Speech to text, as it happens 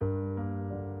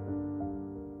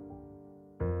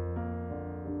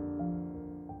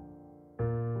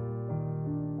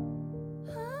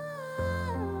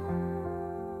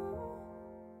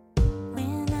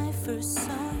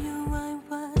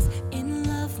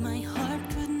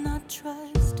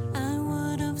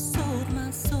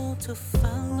to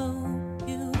follow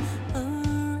you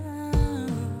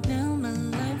around. Now my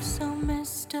life's so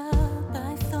messed up,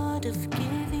 I thought of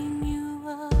giving you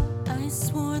up. I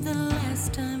swore the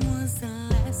last time was the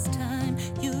last time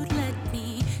you'd let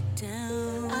me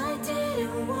down. I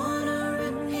didn't wanna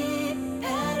repeat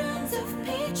patterns of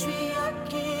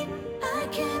patriarchy. I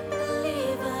can't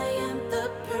believe I am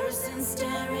the person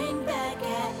staring back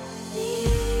at me.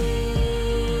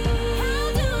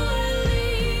 How do I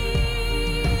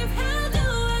leave? How do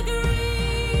I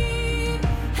grieve?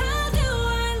 How do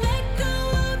I let go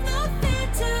of the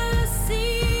fantasy?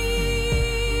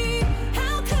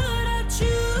 How could I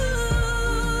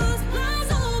choose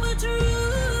lies over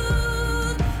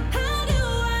truth? How do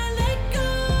I let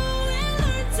go and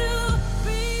learn to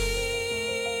breathe?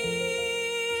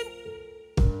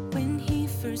 When he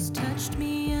first touched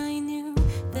me, I knew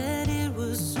that it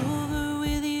was over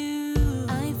with you.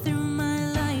 I threw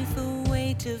my life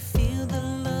away to feel the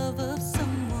love of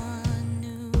someone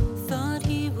new. Thought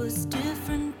he was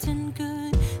different and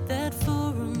good, that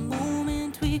for a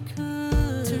moment we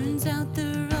could. Turns out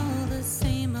they're all the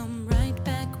same, I'm right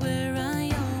back where I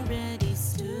already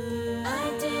stood.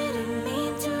 I didn't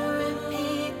mean to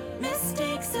repeat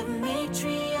mistakes of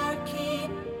matriarchy.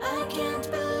 I can't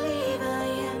believe I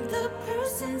am the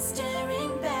person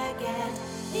staring back at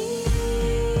me.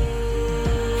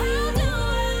 How do I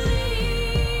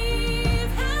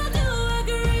leave? How do I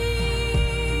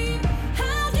grieve?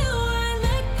 How do I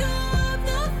let go of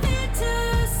the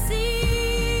fantasy?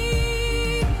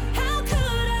 How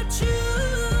could I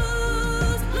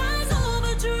choose lies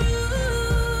over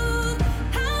truth?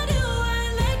 How do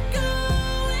I let go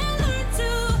and learn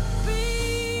to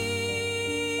breathe?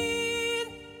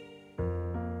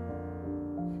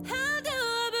 How do I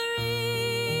breathe?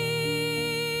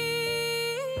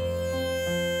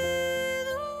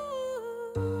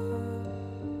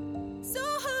 So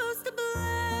who's to blame?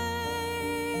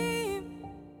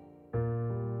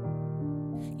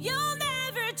 You'll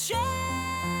never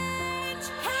change.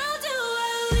 How do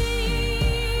I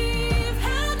leave?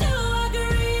 How do I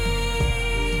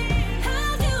grieve?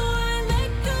 How do I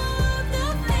let go of the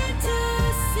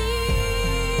fantasy?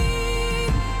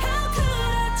 How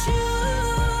could I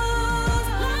choose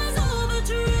lies over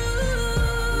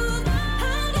truth?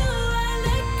 How do I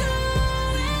let go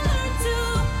and learn to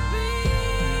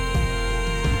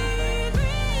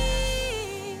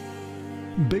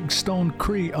breathe? Big Stone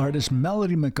Cree artist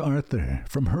Melody McArthur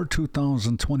from her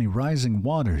 2020 Rising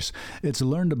Waters. It's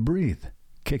Learn to Breathe.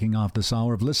 Kicking off this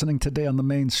hour of listening today on the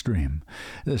mainstream.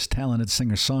 This talented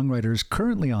singer-songwriter is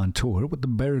currently on tour with the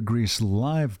Bear Grease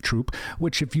live troupe,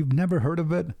 which if you've never heard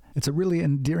of it, it's a really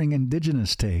endearing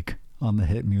Indigenous take on the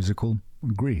hit musical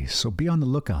Grease. So be on the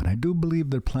lookout. I do believe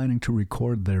they're planning to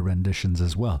record their renditions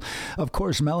as well. Of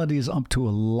course, Melody is up to a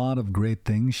lot of great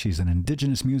things. She's an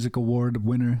Indigenous Music Award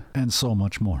winner and so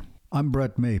much more. I'm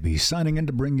Brett Maybe, signing in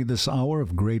to bring you this hour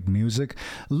of great music.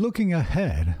 Looking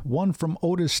ahead, one from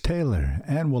Otis Taylor,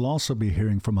 and we'll also be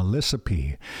hearing from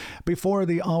Elisapie. Before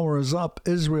the hour is up,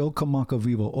 Israel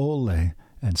Kamakawiwo'ole,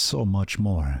 and so much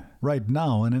more. Right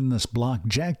now, and in this block,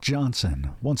 Jack Johnson,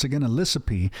 once again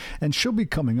Elisapie, and she'll be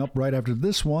coming up right after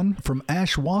this one from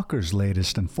Ash Walker's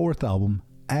latest and fourth album,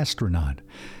 Astronaut.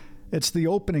 It's the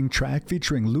opening track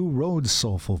featuring Lou Rhodes'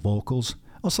 soulful vocals.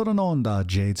 Also known as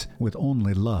Jades with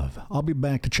Only Love. I'll be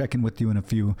back to check in with you in a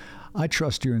few. I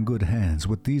trust you're in good hands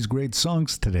with these great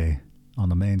songs today on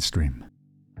the mainstream.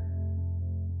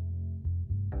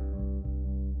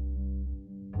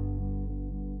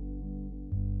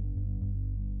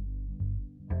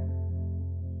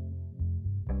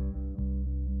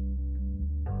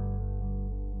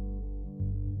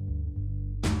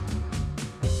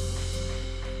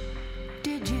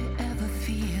 Did you ever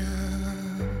feel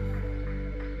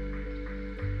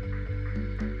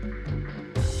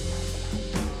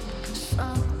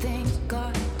something's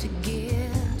got to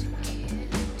give?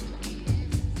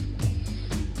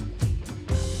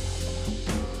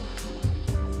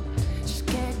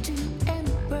 Scared to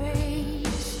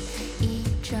embrace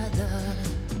each other.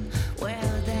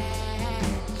 Well,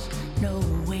 that's no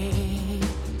way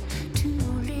to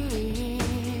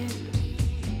live.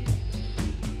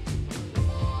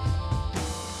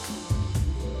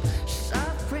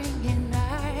 Suffering in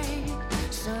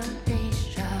isolation.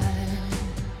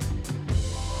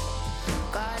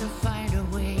 Gotta find a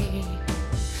way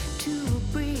to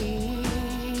breathe.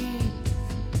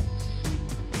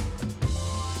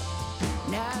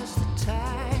 Now's the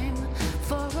time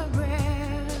for a revelation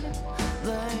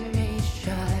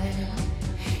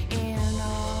in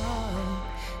all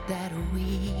that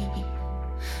we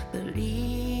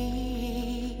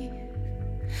believe.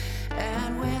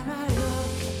 And when I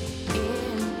look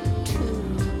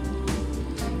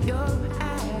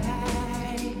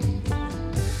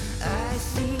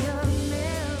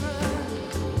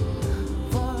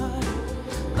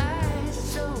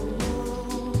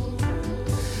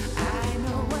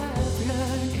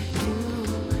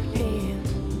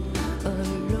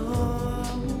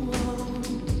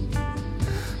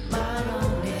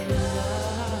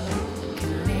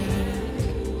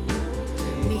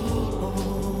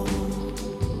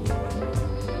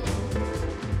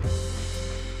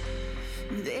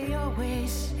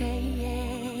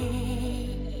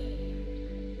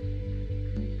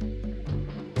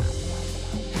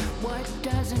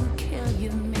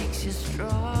you makes you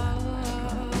strong.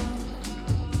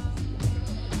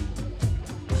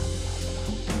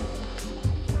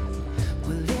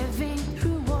 We're living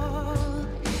through all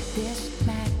this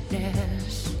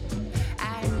madness.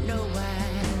 I know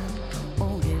I'll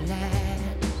only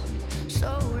last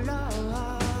so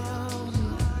long,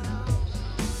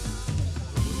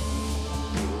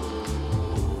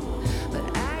 but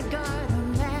I got a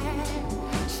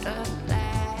master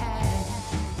plan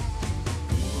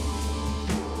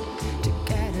to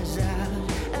get us out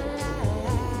alive.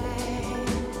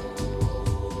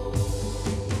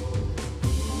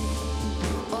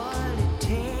 All it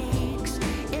takes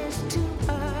is to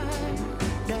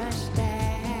understand.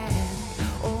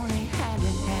 Only hand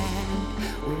in hand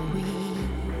will we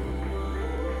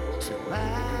survive.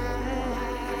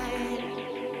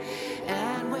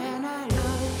 And when I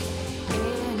look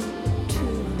into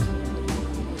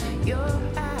your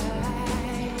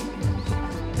eyes,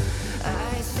 I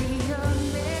see a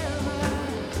mirror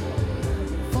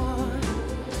for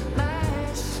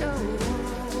my soul.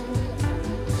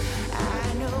 I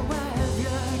know I've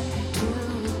learned to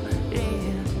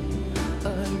live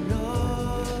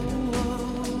alone,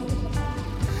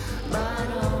 but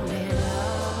only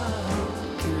love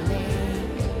can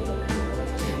make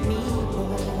me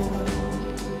whole.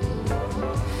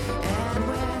 And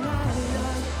when I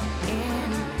look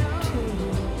into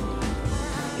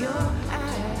your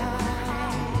eyes,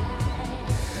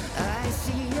 I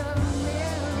see a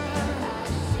mirror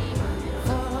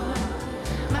for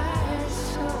my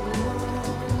soul.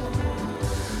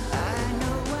 I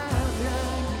know I've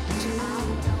learned to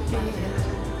live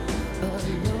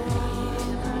alone,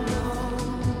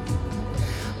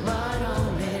 but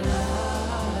only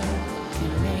love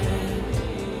can make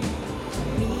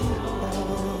me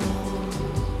whole.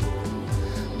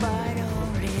 But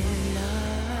only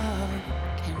love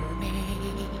can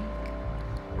make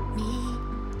me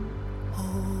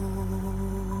whole.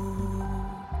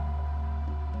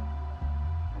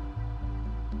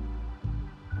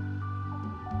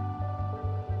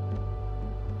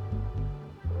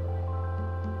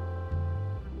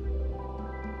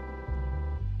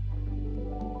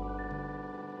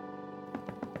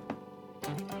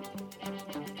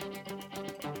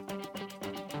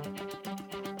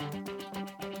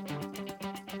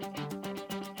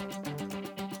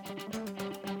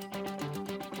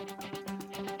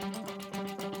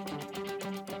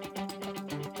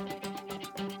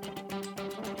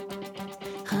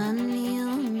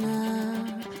 Qanniuguma,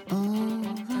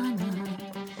 ovana,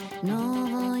 no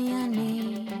voy a ni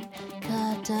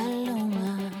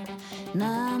kataluma,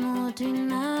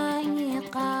 namutina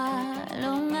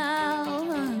qalunga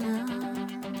ovana,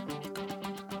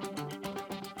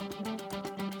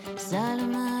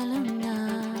 salmalunga,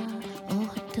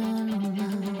 ohtoluma,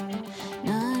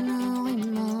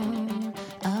 nanuimo,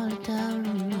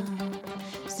 altaluma,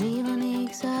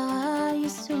 sivonik sa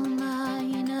isuma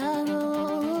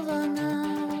inagovana.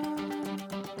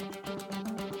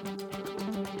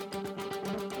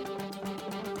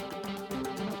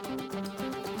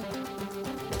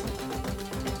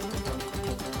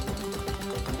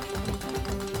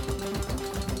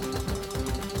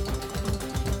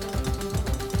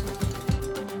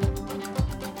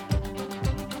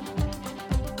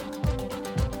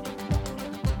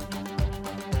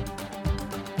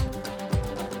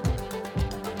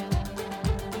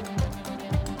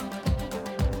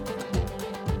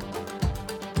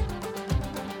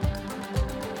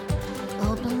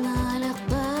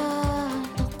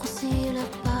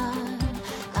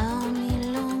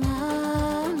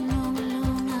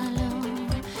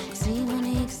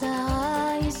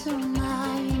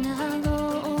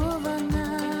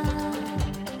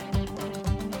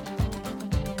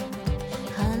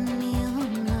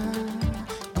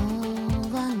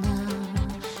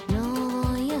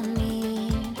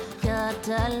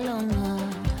 Talonga,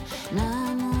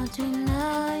 namutina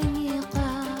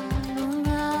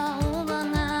qalunga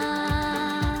ovana.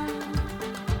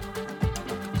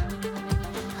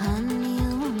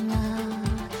 Qanniuguma,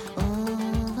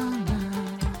 ovana,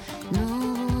 no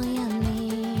voy a ni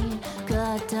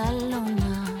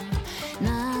katalonga,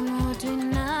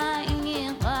 namutina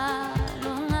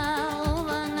qalunga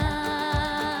ovana.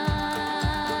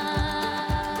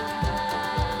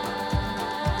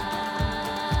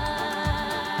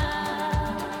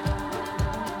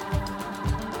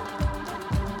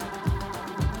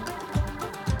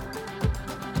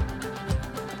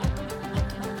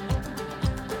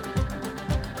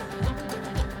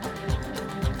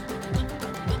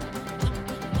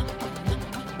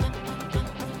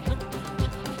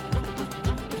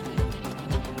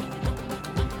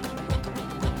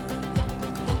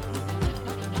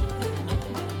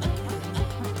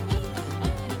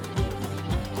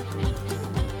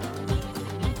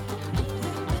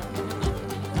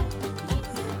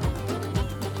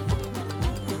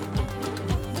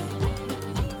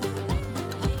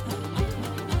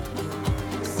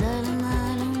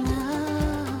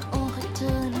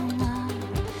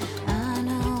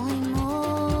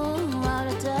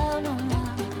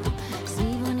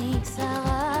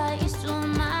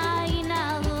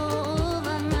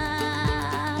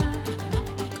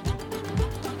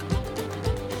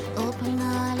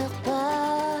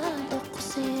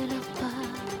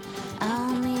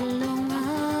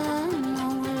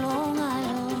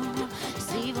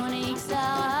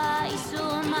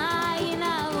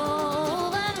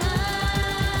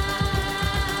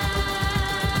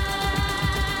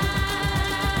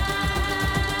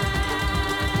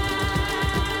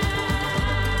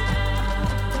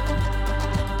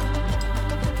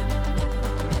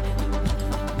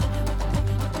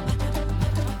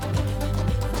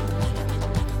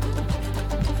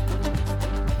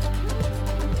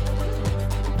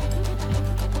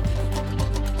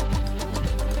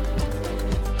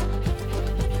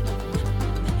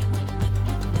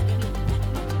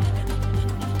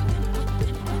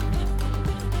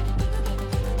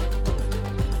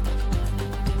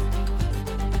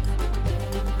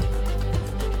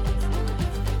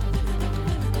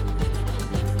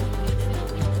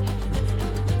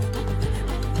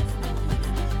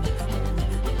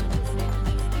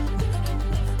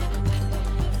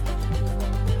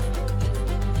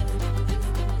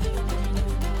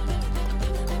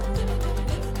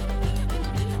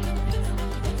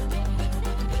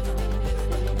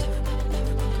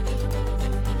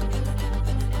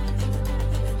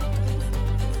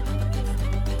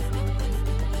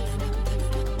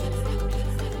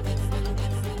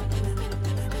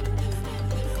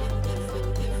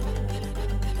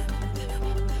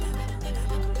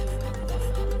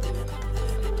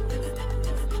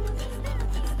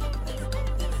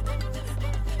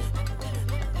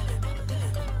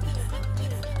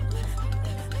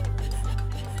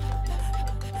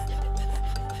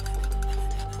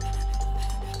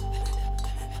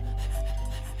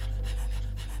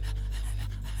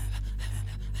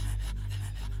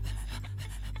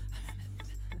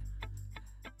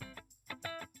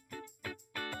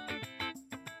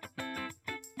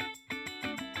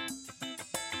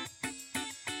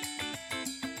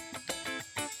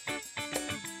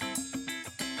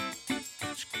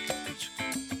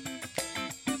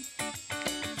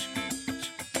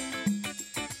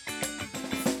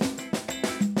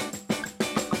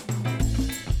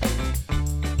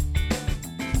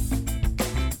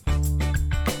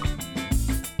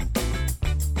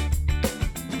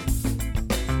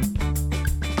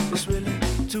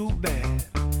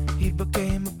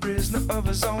 prisoner of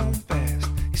his own past.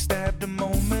 He stabbed a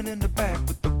moment in the back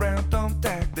with the brown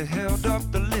thumbtack that held up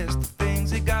the list of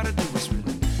things he gotta do. It's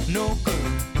really no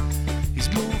good. He's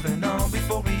moving on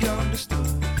before he understood.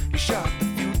 He shot the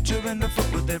future in the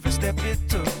foot with every step it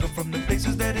took. From the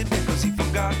places that it did, cause he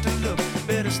forgot to look.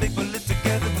 Better staple it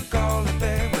together and call it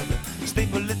bad weather.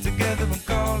 Staple it together and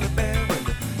call it bad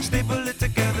weather. Staple it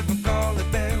together and call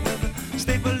it bad weather.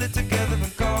 Staple it together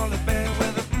and call it bad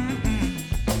weather.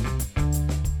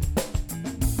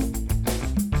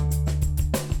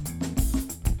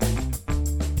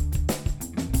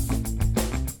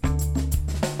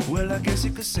 Well, I guess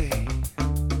you could say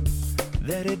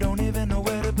that he don't even know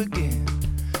where to begin.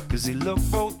 Cause he looked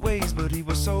both ways, but he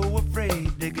was so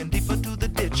afraid, digging deeper to the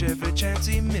ditch every chance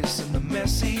he missed and the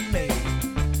mess he made.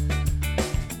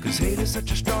 Cause hate is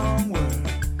such a strong word,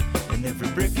 and every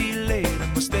brick he laid, a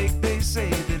mistake they say,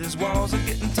 that his walls are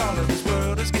getting taller, his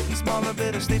world is getting smaller.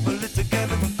 Better staple it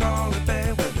together and call it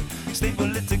bad weather.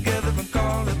 Staple it together and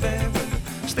call it bad weather.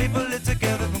 Staple it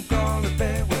together and call it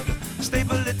bad weather.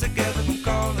 Staple it together and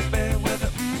call it bad weather.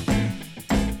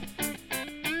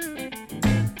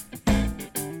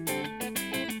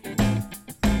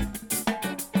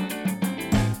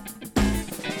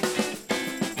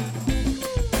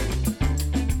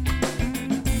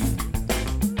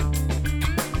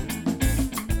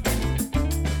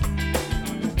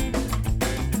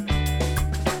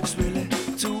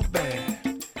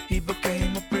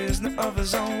 Of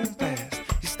his own past,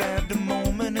 he stabbed a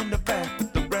moment in the back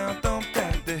with the brown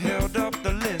thumbtack that held up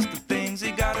the list of things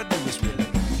he gotta do. It's really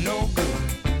no good.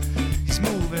 He's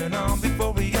moving on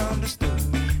before he understood.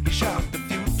 He shot the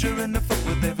future in the foot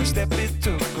with every step it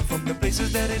took. From the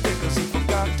places that it did, cause he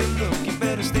forgot to look. You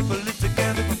better staple it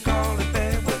together and call it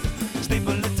bad weather.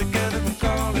 Staple it together and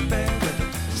call it bad weather.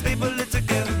 Staple it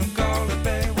together and call it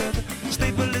bad weather.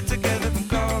 Staple it together and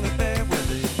call it bad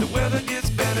weather. If the weather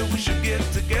gets better, we should get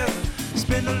together.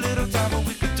 Spend a little time and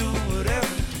we could do whatever.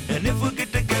 And if we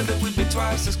get together, we'll be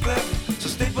twice as clever. So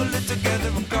staple it together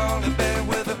and call it bad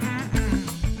weather.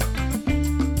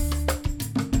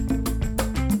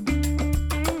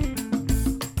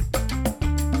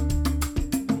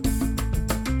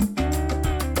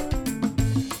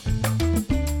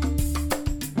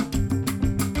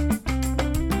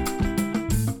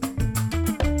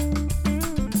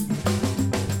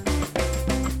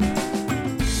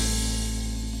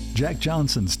 Jack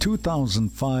Johnson's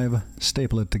 2005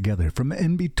 Staple It Together from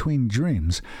In Between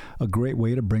Dreams, a great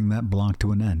way to bring that block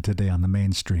to an end today on the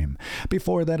mainstream.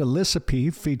 Before that,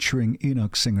 Elisapie featuring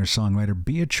Inuk singer-songwriter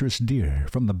Beatrice Deer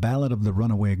from the Ballad of the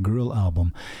Runaway Girl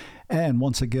album. And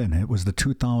once again, it was the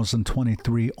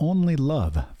 2023 Only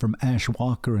Love from Ash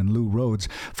Walker and Lou Rhodes,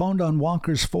 found on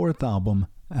Walker's fourth album,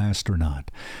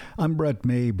 Astronaut. I'm Brett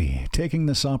Maybe, taking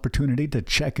this opportunity to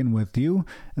check in with you.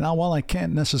 Now, while I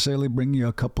can't necessarily bring you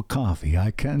a cup of coffee,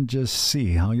 I can just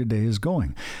see how your day is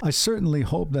going. I certainly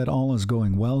hope that all is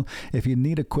going well. If you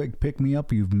need a quick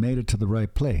pick-me-up, you've made it to the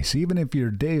right place. Even if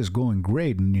your day is going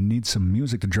great and you need some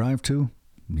music to drive to,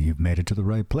 you've made it to the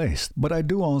right place. But I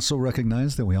do also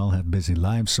recognize that we all have busy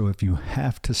lives, so if you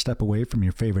have to step away from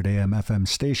your favorite AM/FM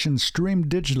station, stream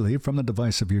digitally from the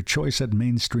device of your choice at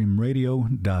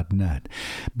mainstreamradio.net.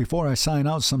 Before I sign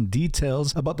out, some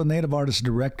details about the Native Artist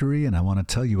Directory, and I want to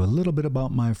tell you a little bit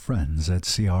about my friends at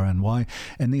CRNY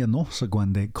and the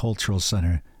Anosagwende Cultural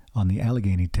Center on the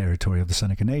Allegheny territory of the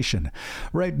Seneca Nation.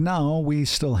 Right now, we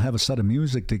still have a set of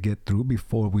music to get through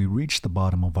before we reach the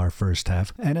bottom of our first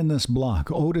half. And in this block,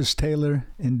 Otis Taylor,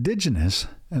 Indigenous,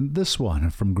 and this one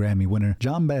from Grammy winner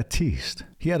John Batiste.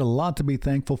 He had a lot to be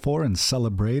thankful for and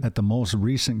celebrate at the most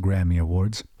recent Grammy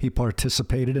Awards. He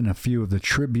participated in a few of the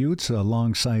tributes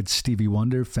alongside Stevie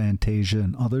Wonder, Fantasia,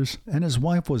 and others, and his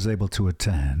wife was able to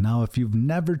attend. Now, if you've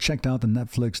never checked out the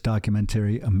Netflix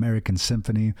documentary American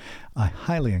Symphony, I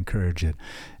highly encourage it.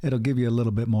 It'll give you a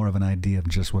little bit more of an idea of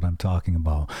just what I'm talking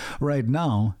about. Right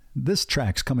now, this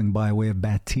track's coming by way of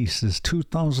Batiste's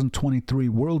 2023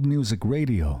 World Music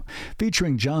Radio,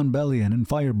 featuring John Bellion and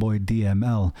Fireboy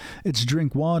DML. It's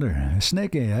Drink Water.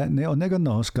 Snake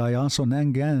neoneganos gayaso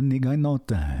nangan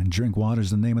nigainota. Drink Water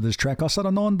is the name of this track.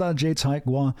 Asaranonda Jates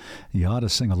Haikwa. You ought to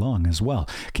sing along as well.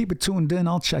 Keep it tuned in.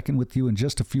 I'll check in with you in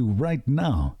just a few right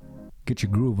now. Get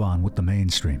your groove on with the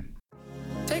mainstream.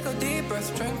 Take a deep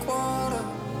breath, drink water.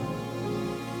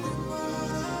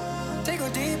 Take a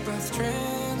deep breath,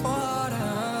 drink water.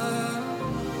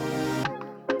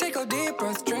 Take a deep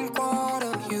breath, drink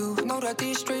water. You know that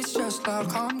these streets just loud,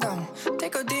 calm down.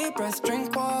 Take a deep breath,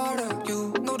 drink water.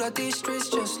 You know that these streets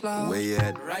just loud. Where you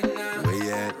at? Right now. Where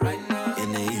you at? Right now.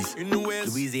 In the east, in the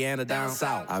west, Louisiana down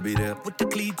south. I'll be there with the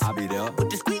cleats. I'll be there with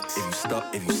the squeaks.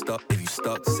 If you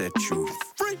stuck, set you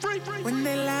free. When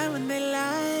they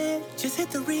lie, just hit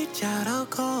the reach out, I'll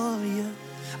call you.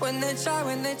 When they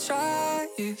try,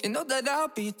 you know that I'll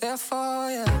be there for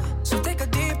you. So take a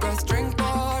deep breath, drink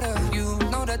water. You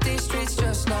know that these streets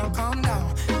just now calm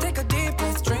down. Take a deep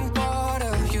breath, drink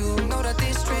water. You know that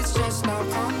these streets just now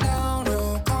calm down.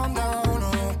 Oh, calm down,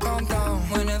 oh, calm down.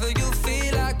 Whenever you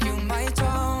feel like you might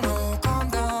drown, oh, calm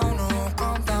down, oh,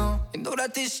 calm down. You know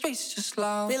that these streets just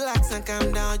loud. Relax and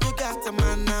calm down, you got to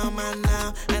man now.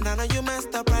 And I know you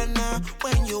messed up right now.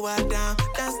 When you are down,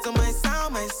 dance to my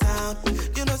sound.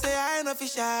 You know say I ain't no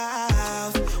fish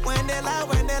out. When they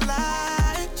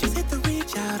lie, just hit the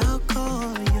reach out, I'll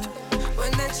call you.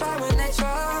 When they try,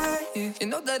 you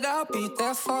know that I'll be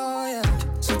there for you.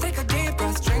 So take a deep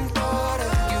breath, drink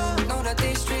water. You know that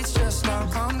these streets just now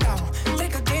calm down.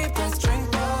 Take a deep breath,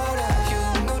 drink water. You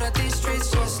know that these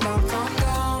streets just now calm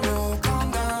down. Oh,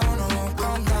 calm down, oh,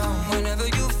 calm down. Whenever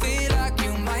you feel like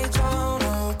you might drown,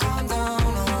 oh, calm down,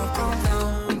 oh, calm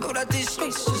down. You know that these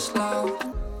streets just loud.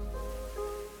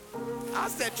 I'll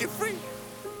set you free.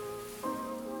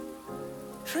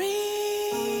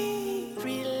 Free,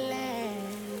 relax.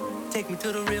 Take me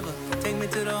to the river, take me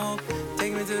to the home,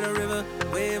 take me to the river,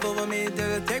 wave over me,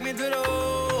 take me to the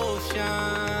ocean.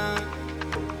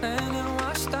 And then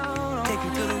wash down. Take me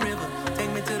to the river,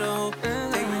 take me to the home,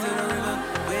 take me to the river,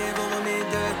 wave over me,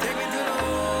 take me to the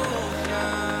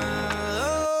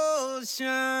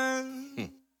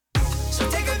ocean. So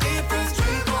take a deep breath,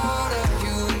 drink water.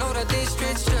 You know that these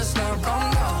streets just now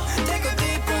calm down. Take a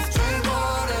deep breath, drink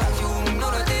water. You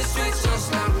know that these streets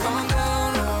just now calm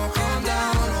down. Oh, calm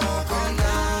down, oh, calm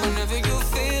down. Whenever you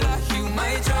feel like you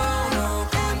might drown, oh,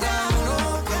 calm down,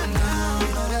 oh, calm down. You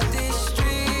know that these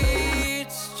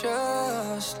streets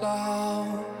just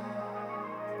loud.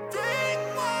 Drink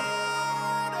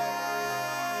water.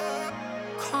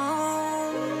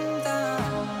 Calm down.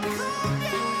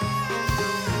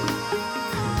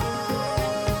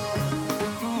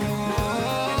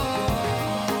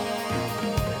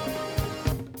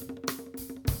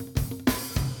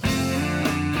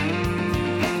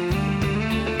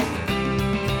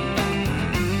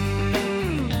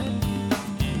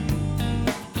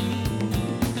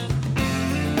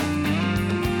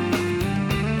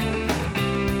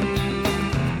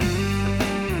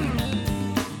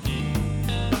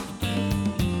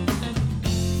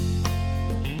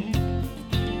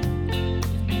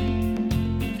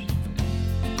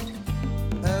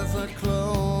 As I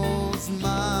close my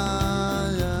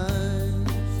eyes,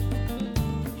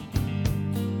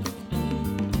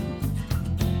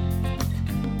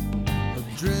 a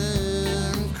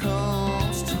dream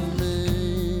comes to me.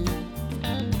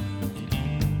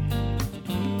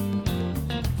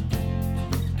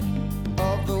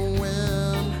 Of the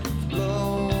wind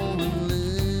blowing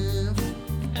leaves,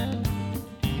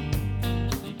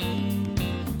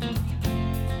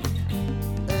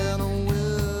 and a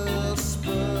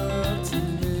whisper to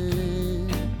me,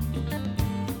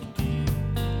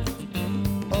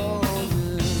 oh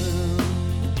yeah.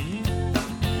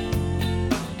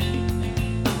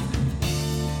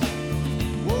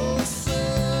 Oh,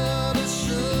 said it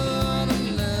should have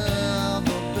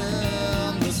never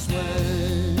been this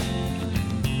way.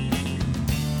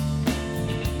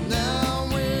 Now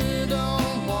we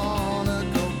don't wanna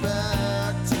go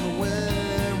back to the way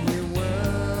we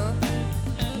were.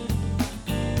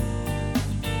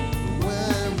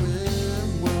 Where we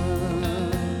were.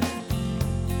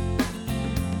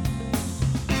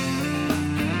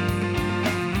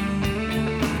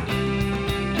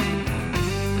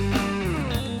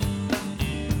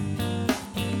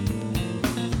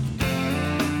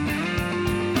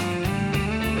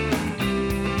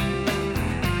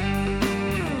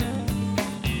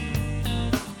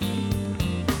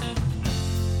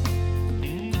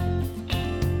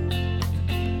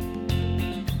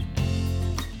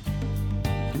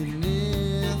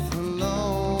 Beneath her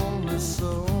lonely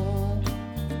soul,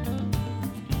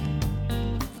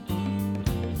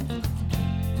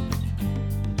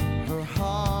 her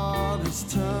heart is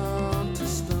turned to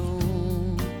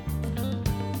stone.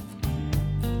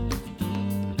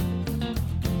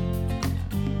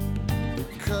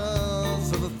 Because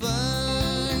of the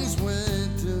things we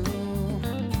do,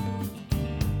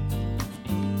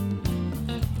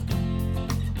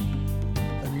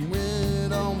 and we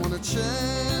don't wanna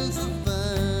change the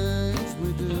things we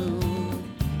do.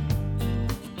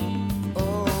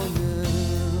 Oh yeah.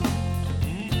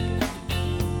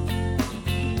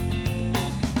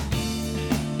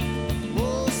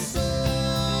 Oh,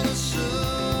 said it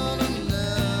should have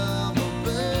never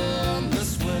been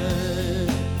this way.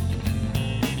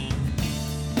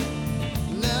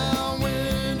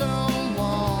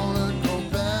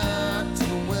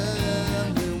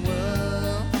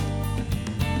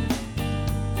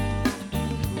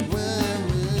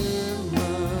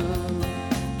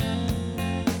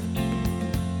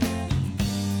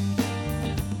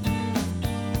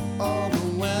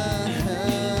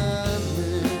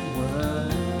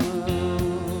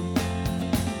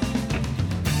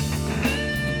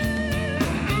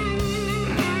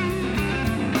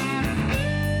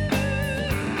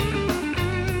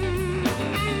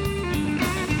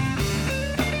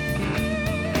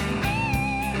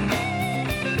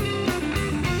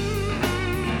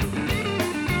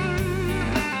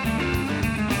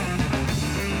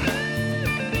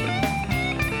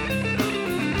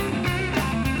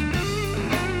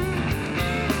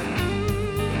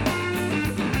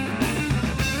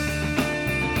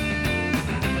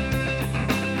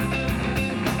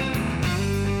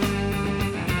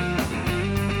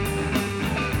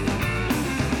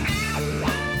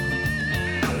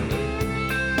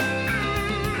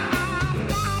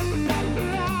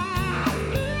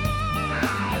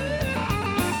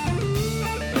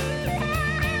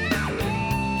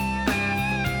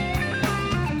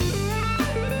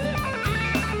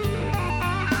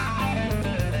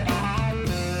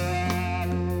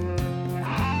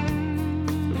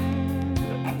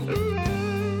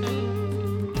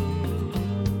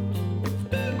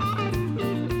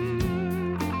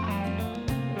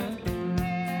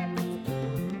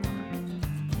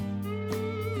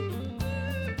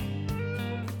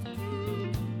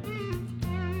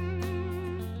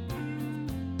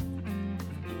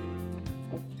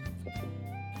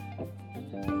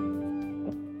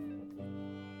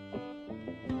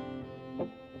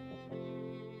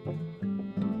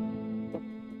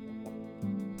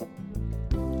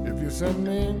 sent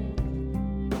me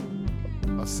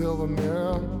a silver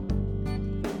mirror,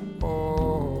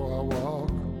 oh,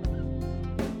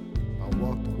 I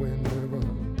walk the Wind River.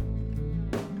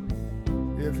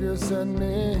 If you send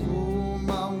me, oh,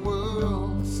 my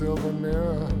world, a silver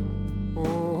mirror,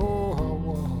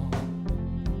 oh,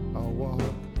 I walk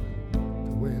the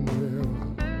Wind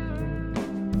River.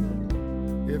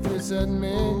 If you send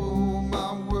me, oh,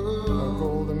 my world, a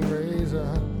golden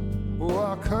razor, oh,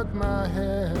 I'll cut my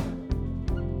hair,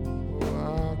 oh,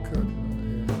 I'll cut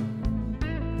my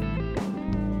hair.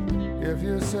 If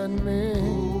you send me,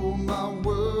 oh, my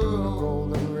world, a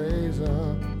golden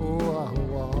razor, oh,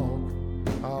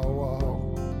 I'll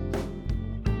walk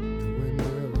the Wind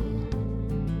River.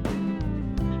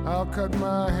 I'll cut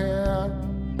my hair,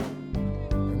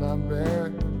 and I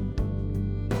bet,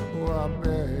 oh, I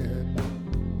bet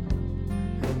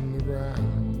in the ground.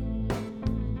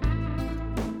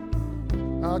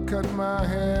 I cut my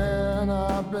hair and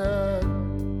I bet,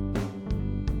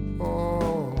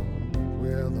 oh,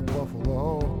 where the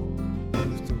buffalo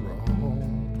used to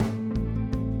roam.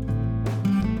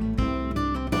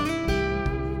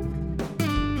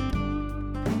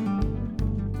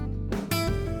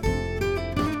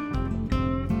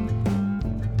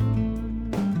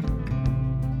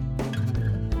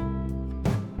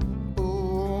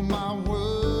 Oh, my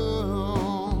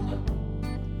world,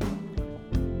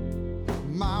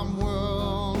 my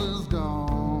world is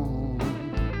gone.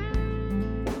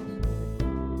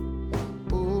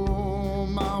 Oh,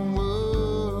 my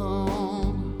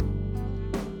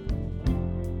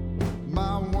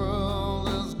world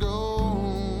is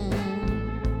gone.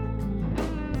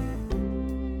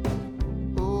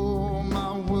 Oh,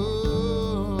 my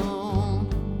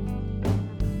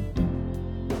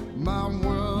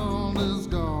world is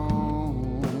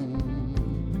gone.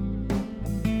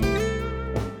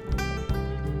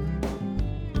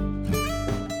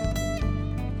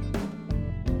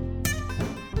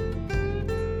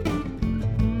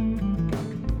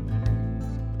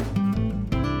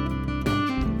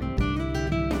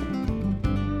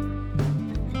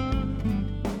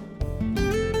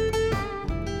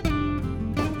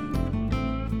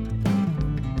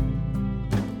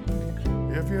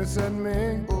 If you send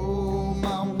me, oh,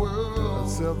 my world, a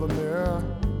silver mirror,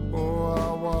 oh,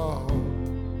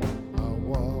 I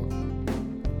walk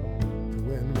the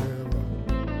Wind River.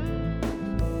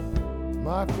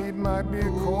 My feet might be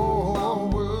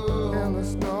cold in the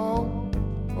snow,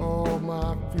 oh,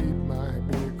 my feet might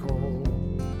be cold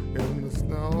in the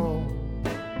snow.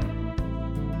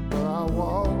 But I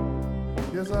walk,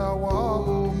 yes I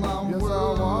walk, yes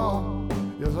I walk,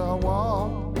 yes I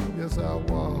walk, yes I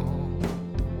walk.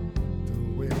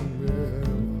 Wind River.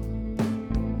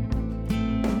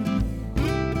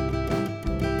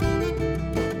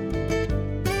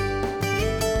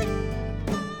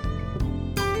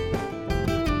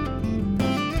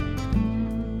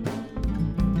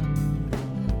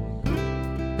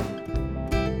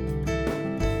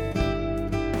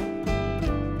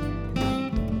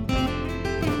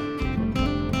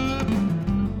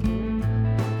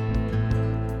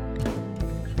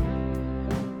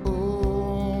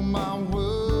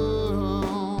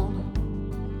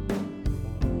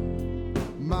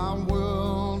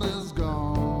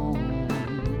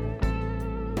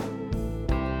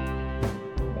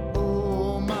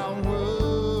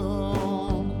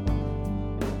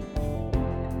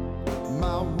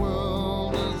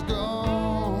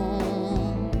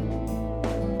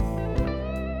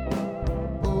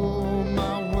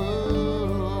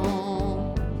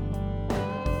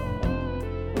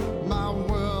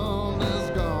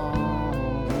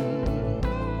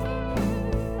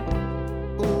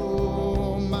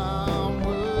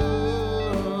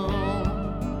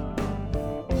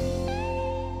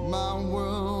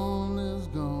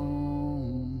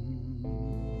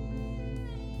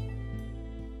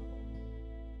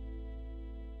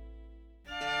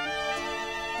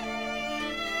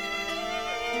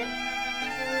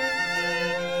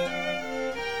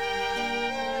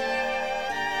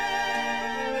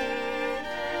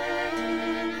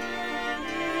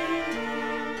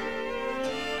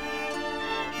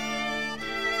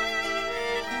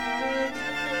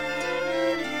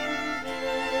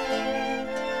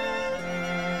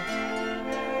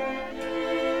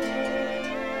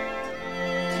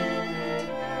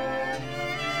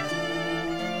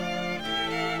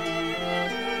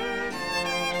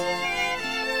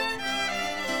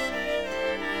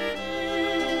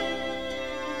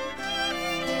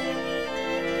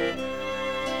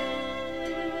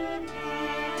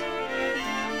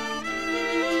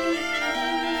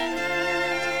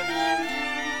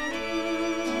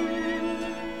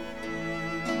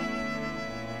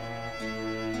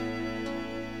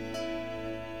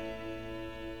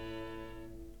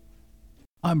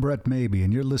 I'm Brett Maybe,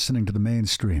 and you're listening to The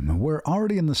Mainstream. We're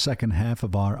already in the second half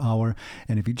of our hour,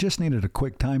 and if you just needed a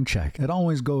quick time check, it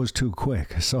always goes too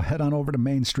quick. So head on over to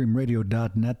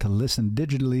mainstreamradio.net to listen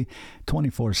digitally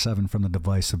 24/7 from the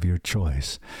device of your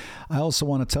choice. I also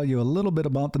want to tell you a little bit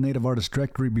about the Native Artist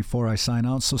Directory before I sign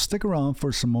out, so stick around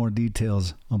for some more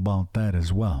details about that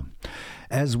as well.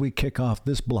 As we kick off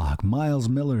this block, Miles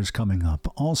Miller's coming up.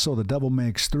 Also, The Devil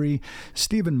Makes Three,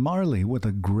 Stephen Marley with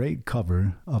a great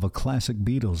cover of a classic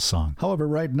Beatles song. However,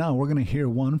 right now, we're going to hear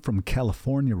one from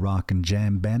California rock and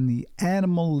jam band, the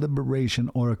Animal Liberation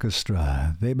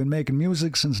Orchestra. They've been making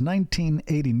music since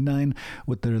 1989,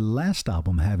 with their last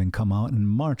album having come out in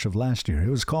March of last year. It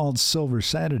was called Silver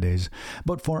Saturdays,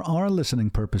 but for our listening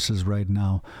purposes right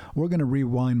now, we're going to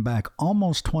rewind back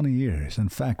almost 20 years. In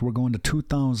fact, we're going to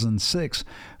 2006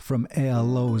 from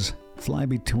ALO's Fly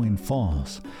Between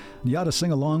Falls. You ought to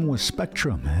sing along with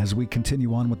Spectrum as we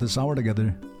continue on with this hour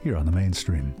together here on The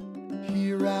Mainstream.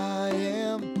 Here I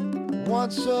am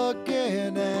once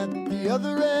again at the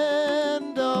other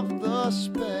end of the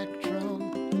spectrum.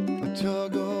 A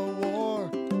tug of war,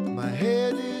 my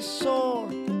head is sore,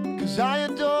 'cause I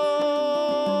adore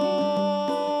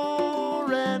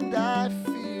and I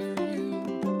fear you.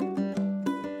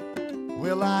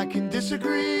 Well, I can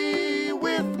disagree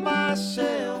with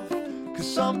myself,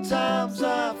 'cause sometimes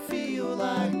I feel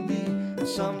like me, and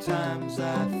sometimes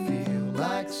I feel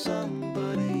like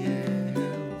somebody else.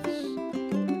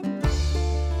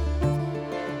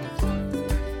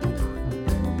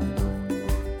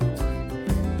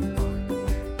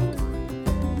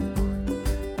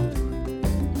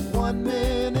 One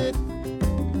minute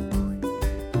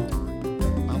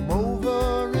I'm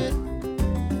over it,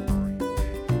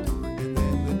 and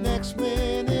then the next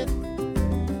minute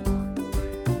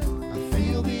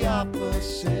the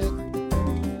opposite,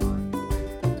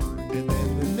 and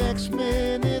then the next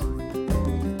minute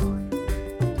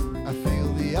I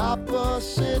feel the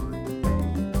opposite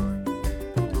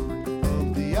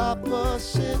of the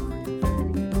opposite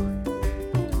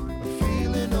of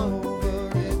feeling over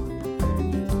it.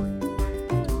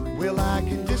 Well, I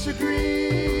can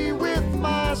disagree with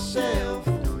myself.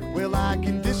 Well, I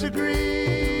can disagree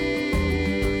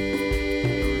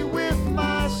with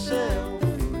myself.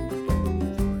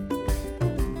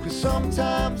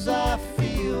 Sometimes I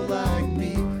feel like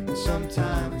me, and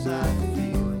sometimes I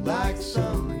feel like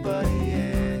somebody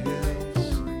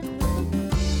else.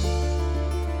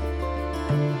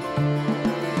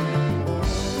 Oh,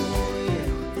 yeah.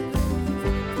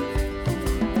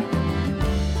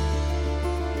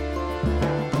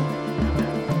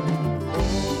 Oh,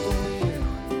 yeah.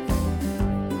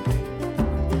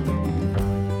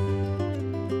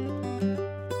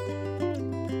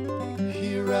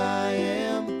 Here I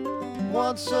am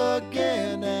once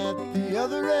again at the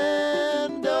other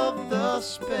end of the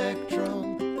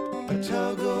spectrum. A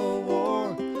tug of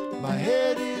war, my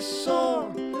head is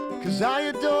sore, 'cause I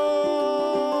adore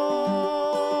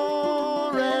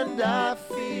and I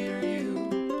fear you.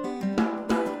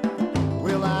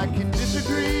 Well, I can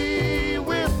disagree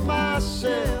with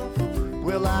myself.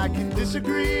 Well, I can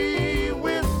disagree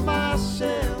with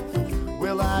myself.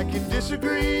 Well, I can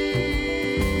disagree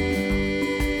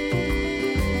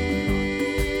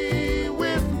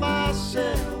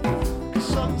myself, 'cause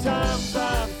sometimes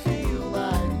I feel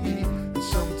like me, and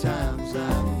sometimes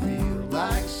I feel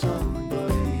like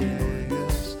somebody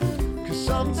else. 'Cause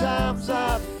sometimes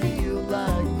I feel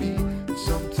like me, and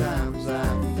sometimes I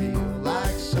feel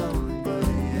like somebody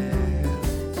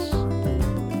else.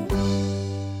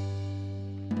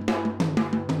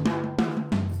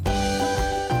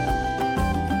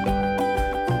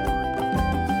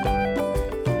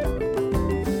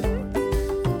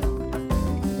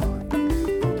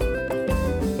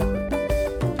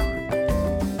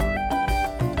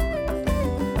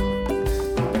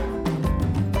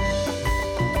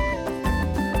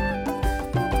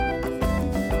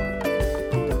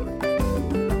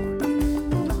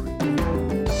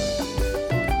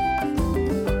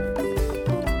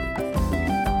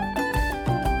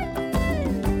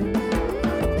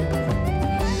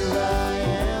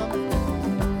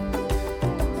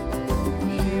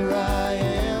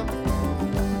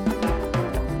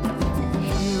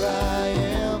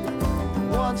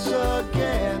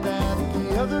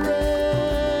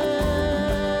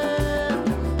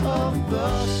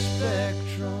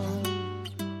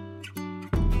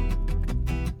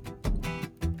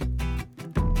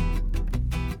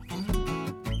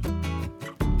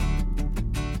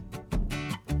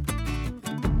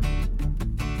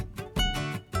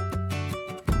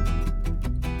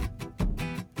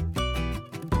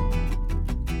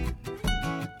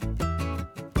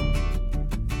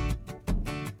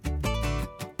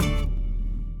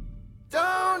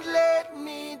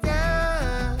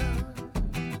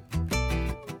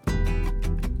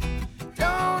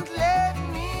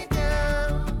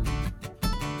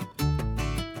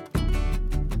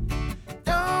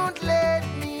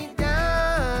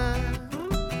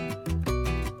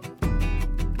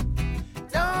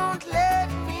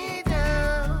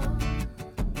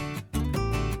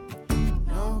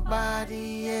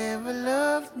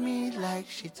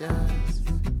 does.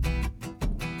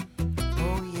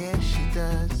 Oh yes, she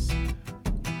does.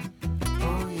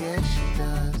 Oh yes, she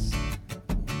does.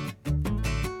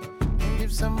 And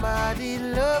if somebody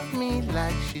loved me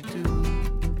like she do,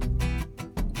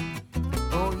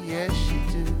 oh yes, she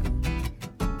do.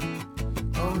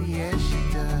 Oh yes, she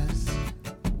does.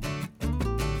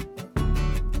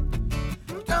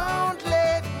 Don't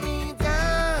let me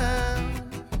down.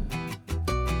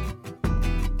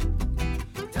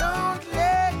 Don't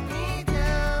let me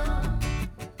down.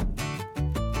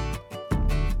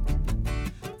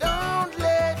 Don't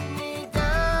let me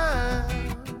down.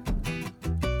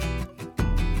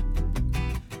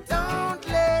 Don't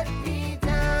let me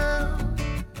down.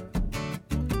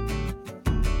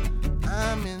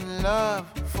 I'm in love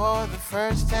for the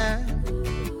first time.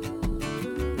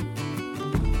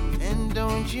 And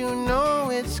don't you know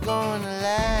it's gonna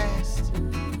last?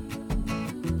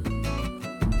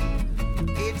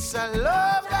 It's a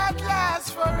love that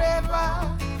lasts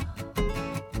forever.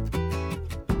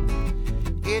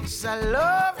 It's a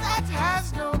love that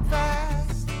has no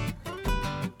past.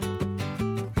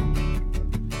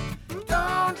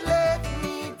 Don't let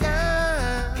me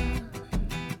down.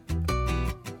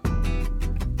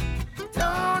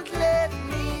 Don't let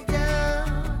me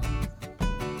down.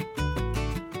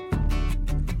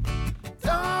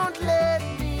 Don't let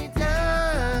me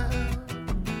down.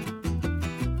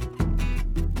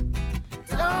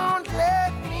 Don't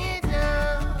let me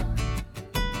down.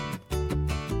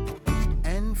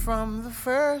 And from the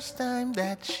first time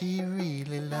that she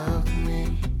really loved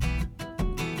me,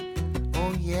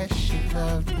 oh yes, she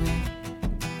loved me.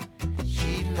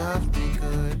 She loved me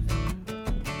good.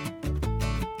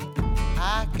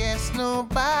 I guess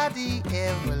nobody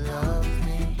ever loved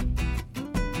me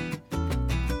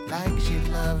like she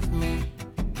loved me.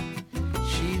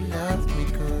 She loved me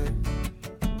good.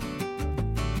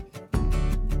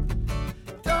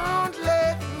 Don't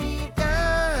let me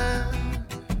down.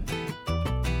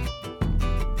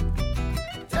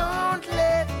 Don't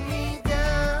let me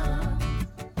down.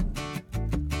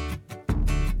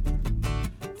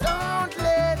 Don't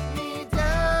let me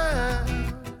down.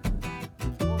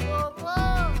 Whoa,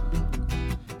 whoa.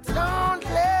 Don't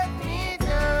let me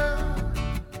down.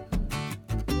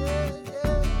 Yeah,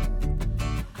 yeah.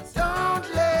 Don't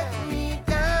let me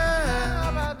down.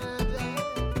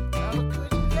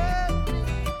 Could you let me?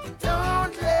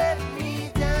 Don't let me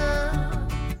down.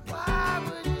 Why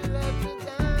would you let me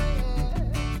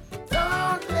down?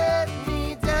 Don't let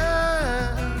me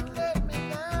down. Let me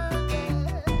down.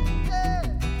 Yeah.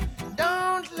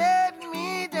 Don't let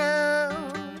me down.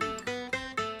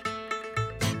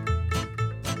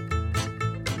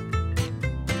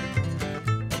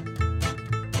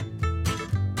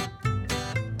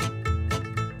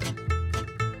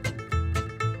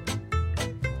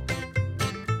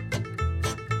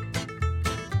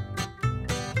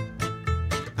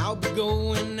 I'll be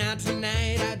going out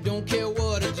tonight, I don't care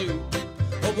what I do.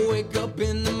 Hope I wake up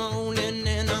in the morning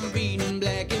and I'm beating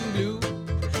black and blue.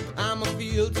 I'ma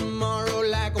feel tomorrow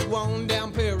like a worn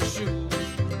down pair of shoes.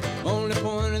 Only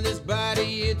point of this body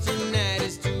here tonight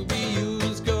is to be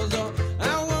used. Cause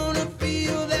I wanna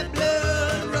feel that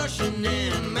blood rushing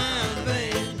in my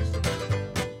veins.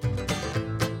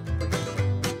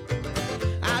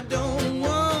 I don't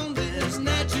want this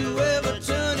night to ever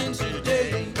turn into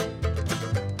day.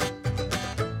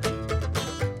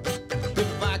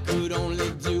 If I could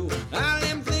only do all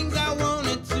them things I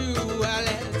wanted to, I'll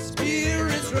let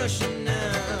spirits rushing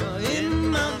now in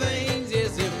my veins.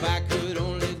 Yes, if I could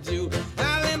only do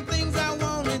all them things I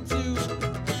wanted to.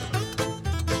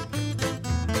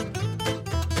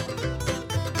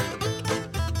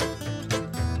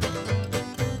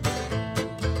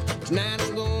 Tonight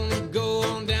I'm gonna go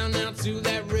on down now to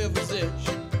that river's edge.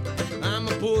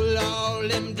 I'ma pull all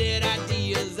them dead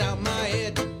ideas out my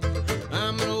head.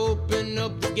 I'm gonna open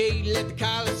up the gate, let the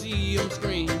Coliseum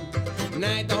scream.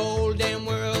 Tonight the whole damn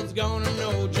world's gonna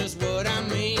know just what I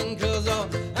mean. Cause I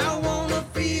wanna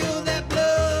feel that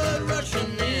blood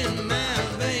rushing in my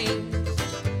veins.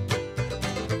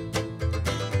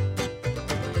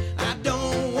 I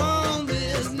don't want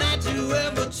this night to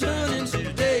ever turn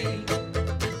into day.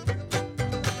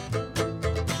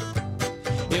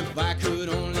 If I could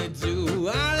only do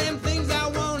all them things I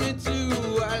wanted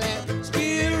to, I let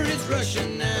spirits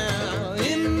rushing now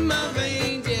in my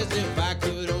veins. Yes, if I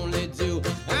could only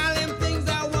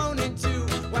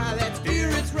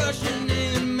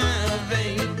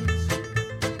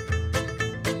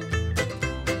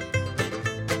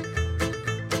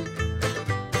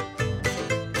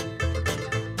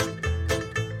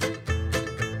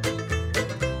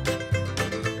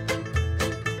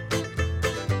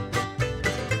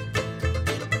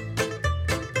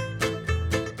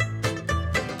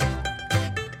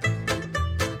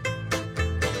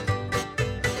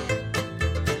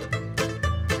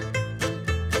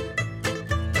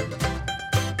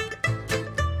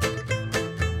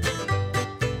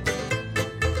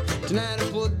Tonight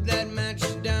I put that match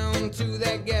down to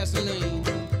that gasoline,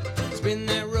 spin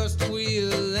that rust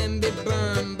wheel and be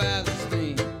burned by the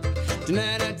steam.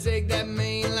 Tonight I take that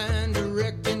main line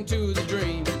direct into the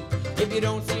dream. If you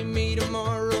don't see me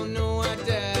tomorrow, know I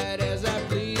died as I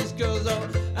please, 'cause all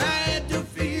I had to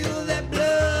feel that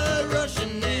blood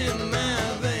rushing in my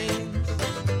veins.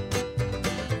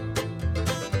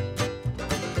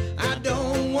 I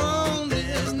don't want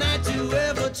this night to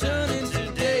ever turn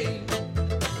into day.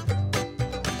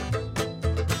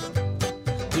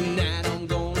 Tonight I'm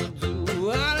gonna do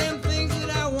all them things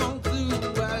that I want to,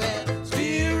 while that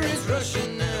spirit's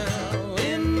rushing now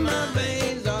in my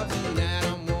veins. Oh, tonight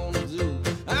I'm gonna do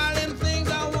all them things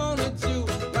I wanna do,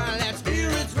 while that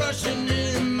spirit's rushing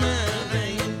in my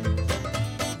veins.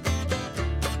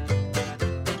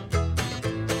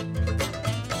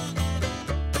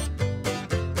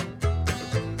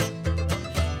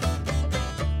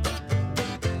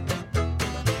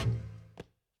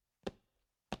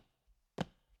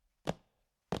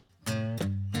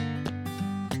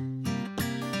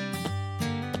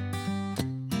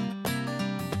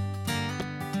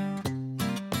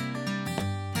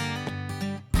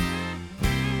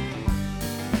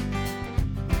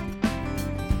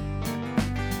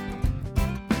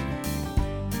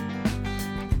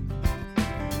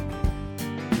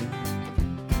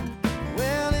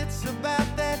 Well, it's about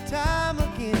that time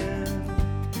again.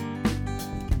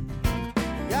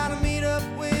 Gotta meet up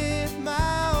with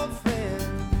my old friend.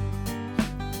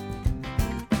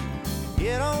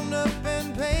 Get on up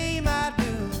and pay my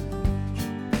dues.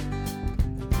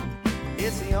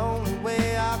 It's the only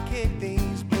way I'll kick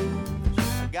these blues.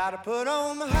 I gotta put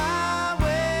on my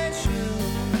highway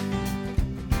shoes.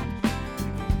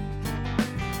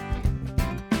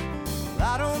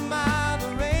 I don't mind the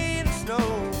rain or snow.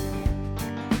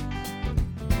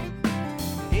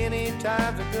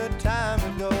 Anytime's a good time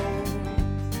to go.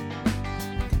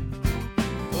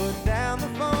 Put down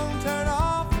the phone, turn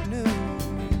off the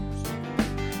news.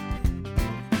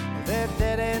 They're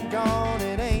dead and gone,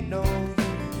 it ain't no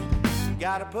use. You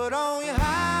gotta put on your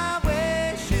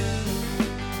highway shoes.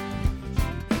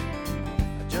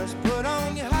 Just put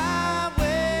on your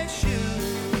highway shoes.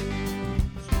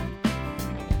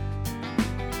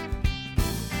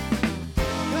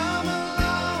 Come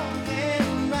along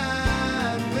and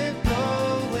ride, we're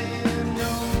going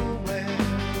nowhere.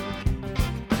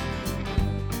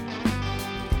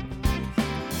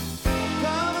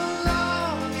 Come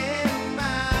along and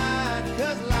ride,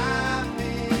 'cause life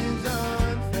is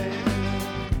unfair.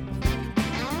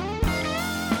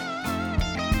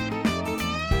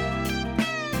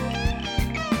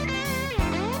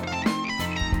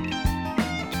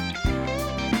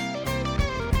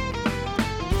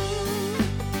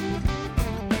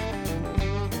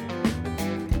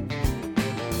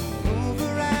 Move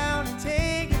around and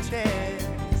take a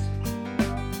chance.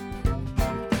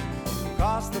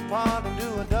 Cross the pond and do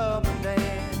a double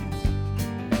dance.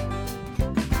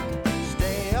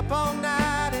 Stay up all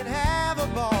night and have a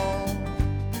ball.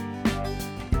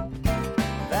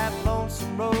 That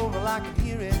lonesome rover, I can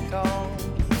hear it call.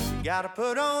 You gotta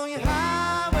put on your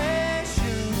highway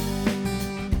shoes.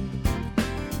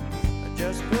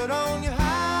 Just put on your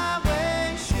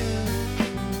highway shoes.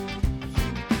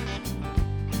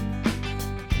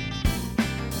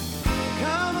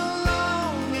 Come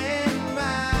along and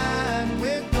ride,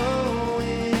 we're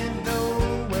going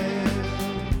nowhere.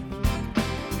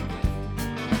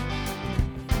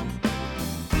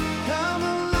 Come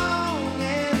along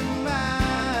and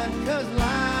ride, 'cause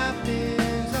life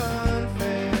is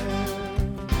unfair.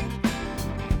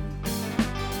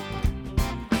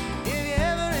 If you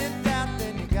ever in doubt,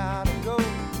 then you gotta go.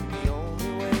 The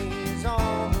only way is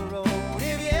on the road.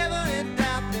 If you ever in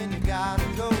doubt, then you gotta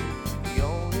go. The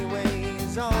only way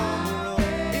is on the road.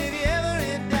 If you ever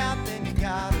in doubt, then you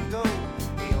gotta go.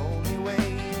 The only way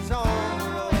is on the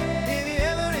road. If you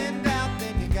ever in doubt,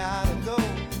 then you gotta go.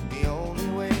 The only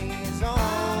way is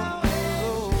on the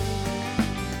road.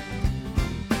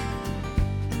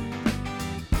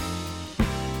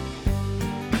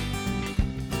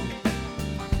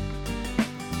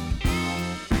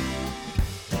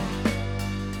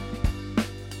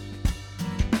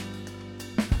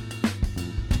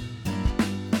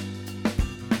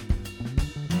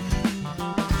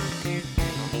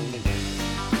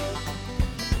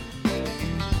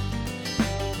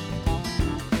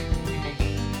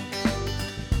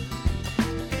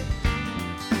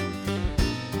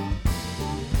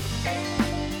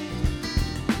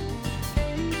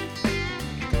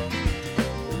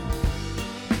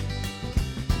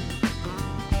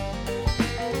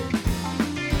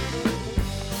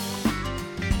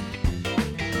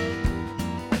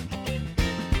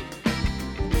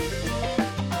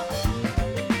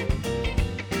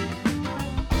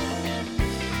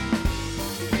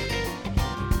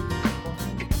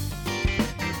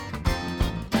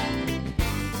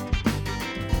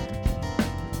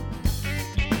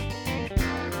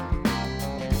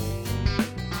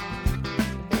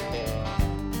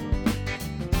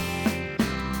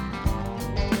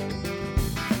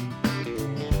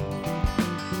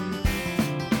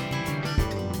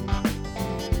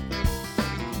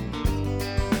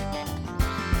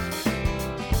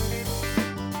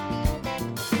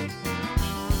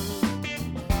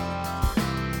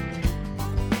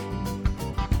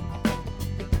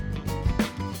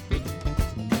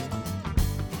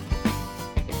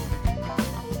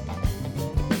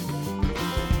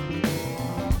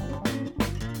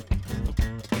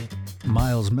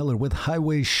 Miller with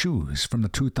Highway Shoes from the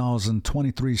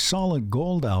 2023 Solid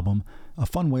Gold album. A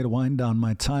fun way to wind down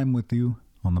my time with you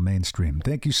on the mainstream.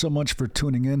 Thank you so much for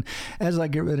tuning in. As I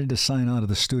get ready to sign out of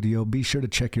the studio, be sure to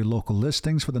check your local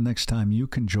listings for the next time you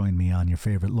can join me on your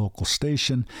favorite local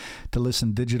station to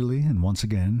listen digitally. And once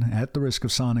again, at the risk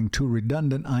of sounding too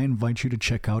redundant, I invite you to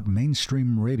check out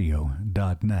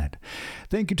mainstreamradio.net.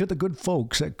 Thank you to the good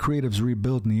folks at Creatives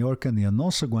Rebuild New York and the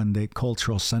Onosagwende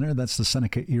Cultural Center. That's the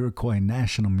Seneca Iroquois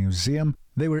National Museum.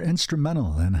 They were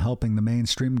instrumental in helping the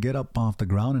mainstream get up off the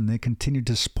ground, and they continue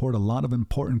to support a lot of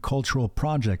important cultural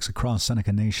projects across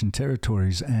Seneca Nation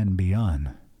territories and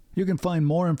beyond. You can find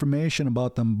more information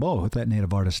about them both at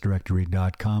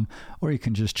nativeartistdirectory.com, or you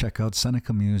can just check out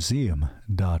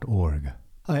senecamuseum.org.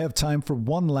 I have time for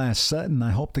one last set, and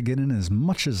I hope to get in as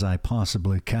much as I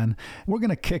possibly can. We're going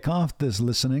to kick off this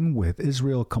listening with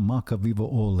Israel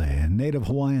Kamakawiwo'ole, a native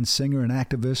Hawaiian singer and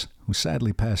activist who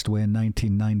sadly passed away in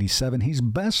 1997. He's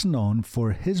best known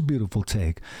for his beautiful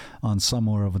take on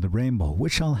Somewhere Over the Rainbow,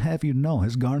 which I'll have you know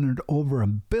has garnered over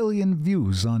 1 billion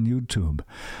views on YouTube.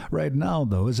 Right now,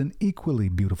 though, is an equally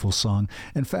beautiful song.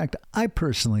 In fact, I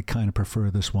personally kind of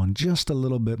prefer this one just a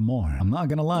little bit more. I'm not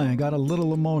going to lie, I got a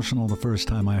little emotional the first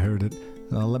time I heard it.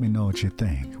 Let me know what you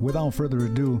think. Without further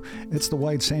ado, it's the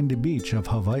white sandy beach of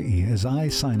Hawaii as I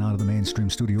sign out of the mainstream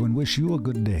studio and wish you a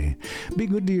good day. Be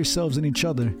good to yourselves and each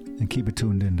other, and keep it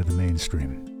tuned into the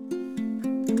mainstream.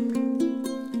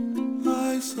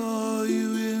 I saw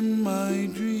you in my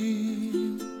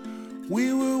dream.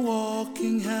 We were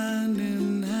walking hand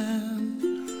in hand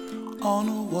on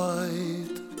a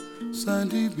white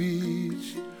sandy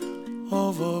beach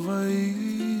of Hawaii.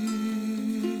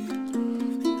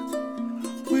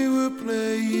 We were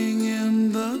playing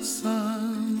in the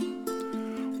sun.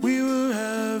 We were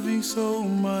having so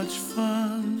much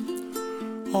fun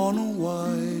on a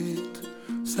white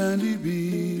sandy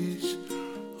beach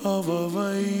of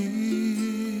Hawaii.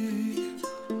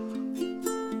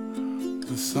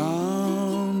 The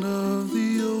sound of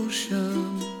the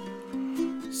ocean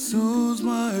soothes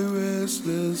my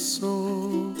restless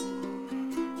soul.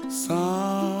 The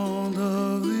sound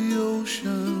of the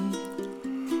ocean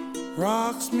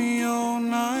rocks me all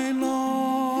night long.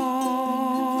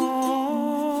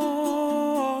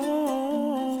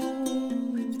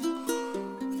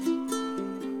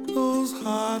 Those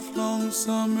hot, long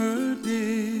summer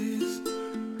days,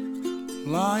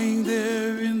 lying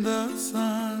there in the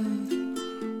sun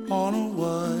on a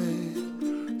white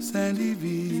sandy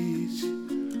beach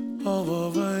of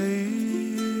Hawaii.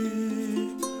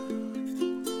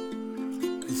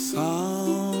 The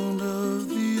sound of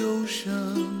the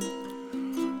ocean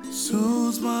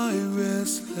soothes my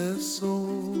restless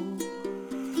soul.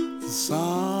 The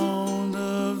sound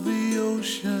of the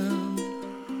ocean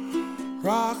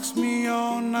rocks me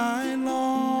all night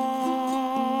long.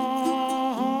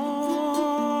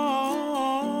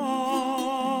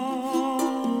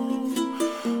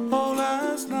 Oh,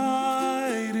 last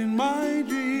night in my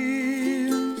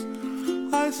dreams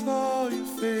I saw your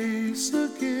face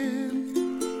again.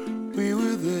 We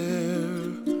were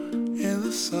there in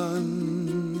the sun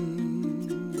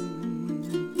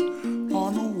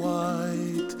on a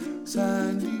white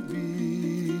sandy beach.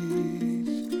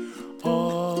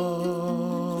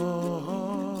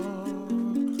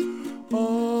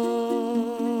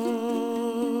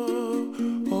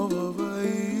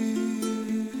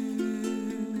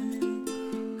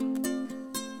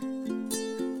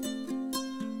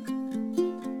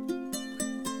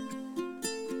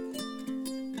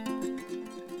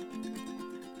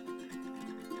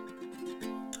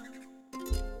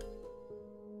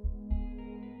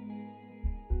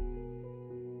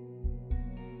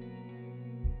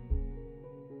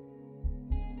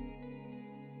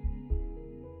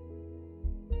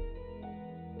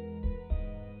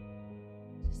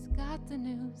 Got the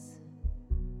news.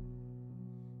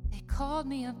 They called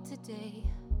me up today.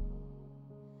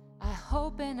 I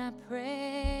hope and I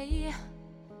pray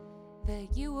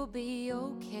that you will be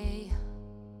okay.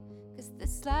 'Cause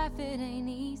this life, it ain't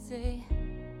easy.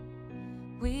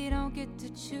 We don't get to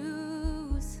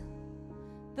choose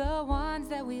the ones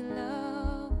that we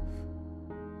love,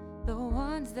 the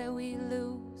ones that we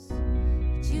lose.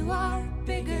 But you are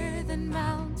bigger than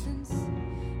mountains.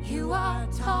 You are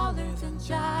taller than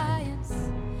giants.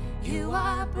 You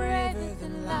are braver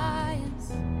than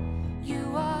lions.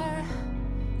 You are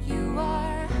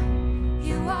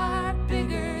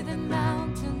bigger than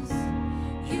mountains.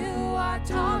 You are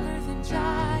taller than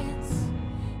giants.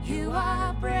 You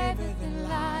are braver than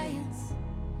lions.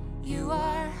 You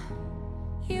are.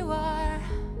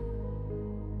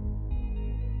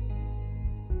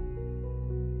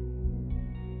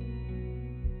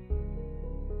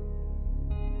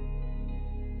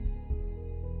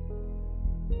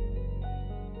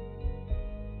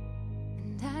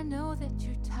 I know that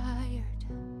you're tired.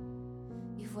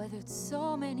 You've weathered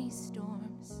so many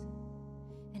storms.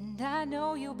 And I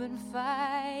know you've been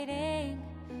fighting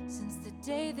since the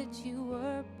day that you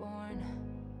were born.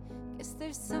 Guess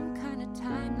there's some kind of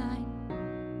timeline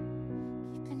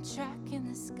keeping track in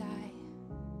the sky.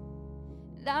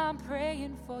 And I'm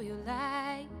praying for your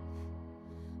life.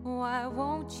 Why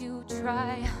won't you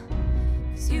try?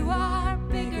 'Cause you are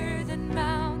bigger than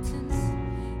mountains.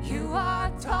 You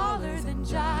are taller than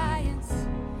giants.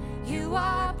 You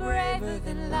are braver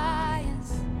than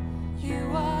lions.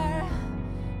 You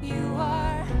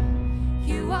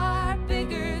are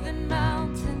bigger than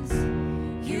mountains.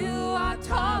 You are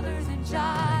taller than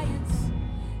giants.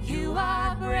 You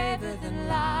are braver than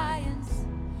lions.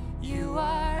 You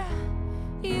are.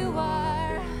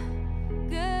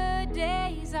 Good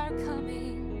days are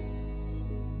coming.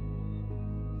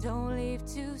 Don't leave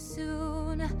too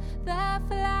soon. The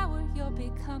flower you're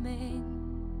becoming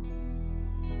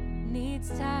needs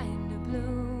time to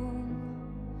bloom.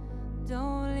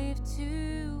 Don't leave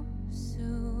too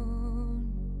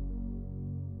soon.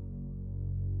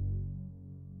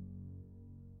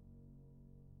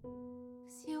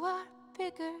 'Cause you are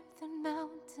bigger than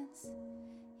mountains.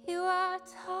 You are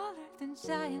taller than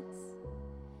giants.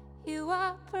 You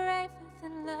are braver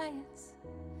than lions.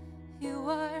 You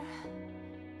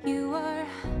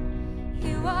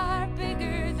are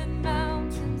bigger than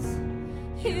mountains.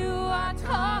 You are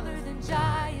taller than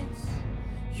giants.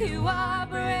 You are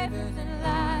braver than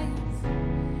lions.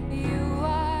 You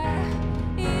are.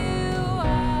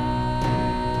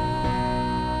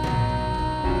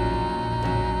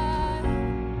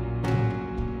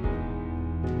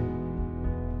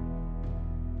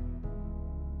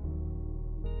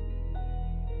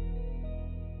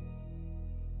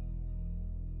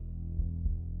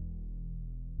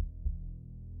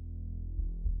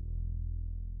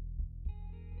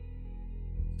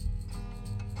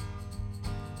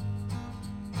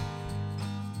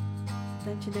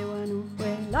 Tanchidewanu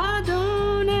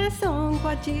weladone son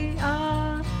quachia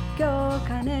kyo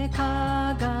kane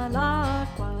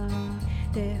kagalakwa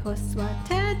de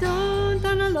hoswate don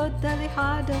tanalotali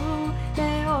hado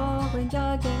de o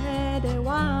wenjage de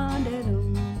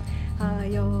wanderum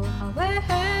hayo hawe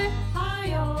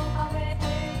hayo hawe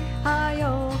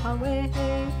hayo hawe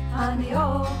anio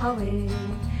hawe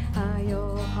hayo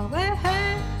hawe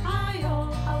hayo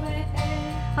hawe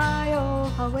hayo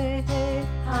hawe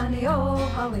anio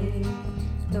hawe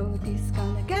Otis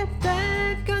kana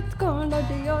get kondo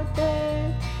diote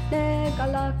ne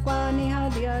kalakwa ni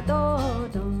hadia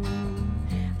dodon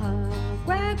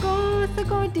Gwego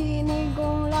sakodini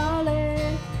gulale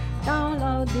down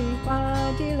loud di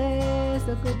pagile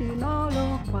sakudino lo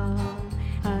kwa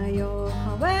ayo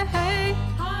hawe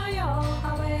ayo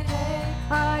hawe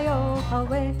ayo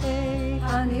hawe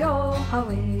anio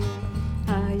hawe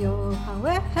ayo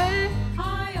hawe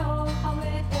ayo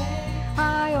hawe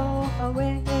ayo hawe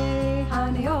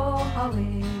anio hawe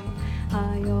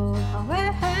ayo hawe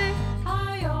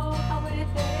ayo hawe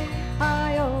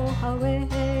ayo hawe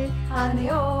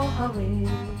anio hawe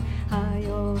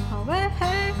ayo hawe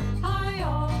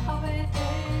ayo hawe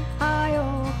ayo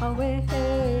hawe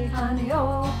anio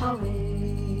hawe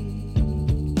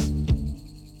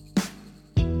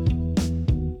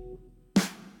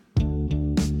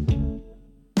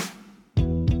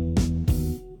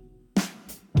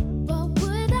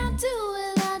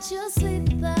your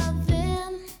sweet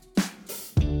loving.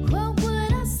 What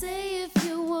would I say if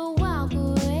you would walk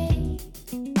away?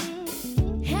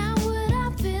 How would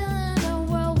I feel in a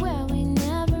world where we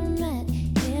never met?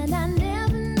 And I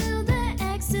never knew the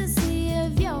ecstasy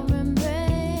of your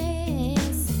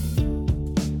embrace.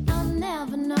 I'll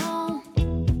never know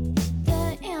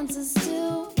the answers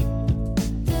to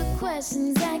the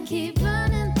questions that keep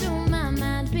running through my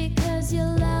mind, because your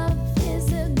love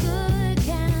is a good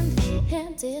kind.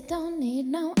 And it don't need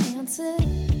no answer.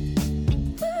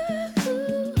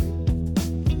 Ooh,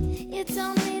 it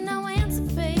don't need no answer,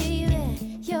 baby.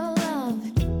 Your love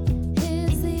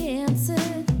is the answer.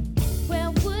 Where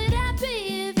would I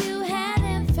be if you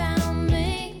hadn't found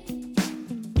me?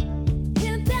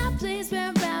 In that place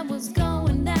where I was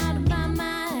going out of my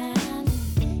mind.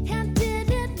 And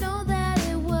didn't know that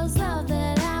it was love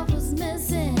that I was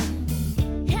missing.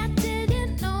 I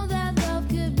didn't know that love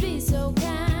could be so kind.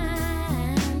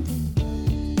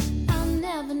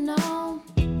 Know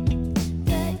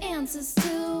the answers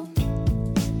to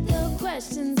the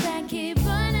questions that keep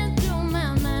running through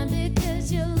my mind,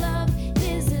 because your love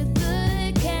is a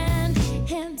good kind,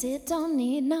 and it don't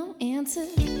need no answer.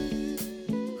 Ooh,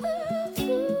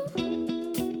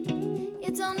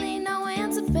 it don't need no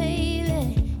answer,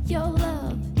 baby. Your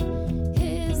love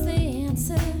is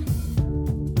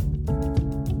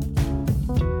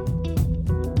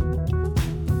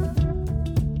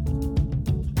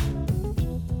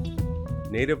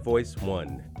Native Voice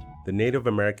One, the Native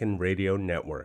American Radio Network.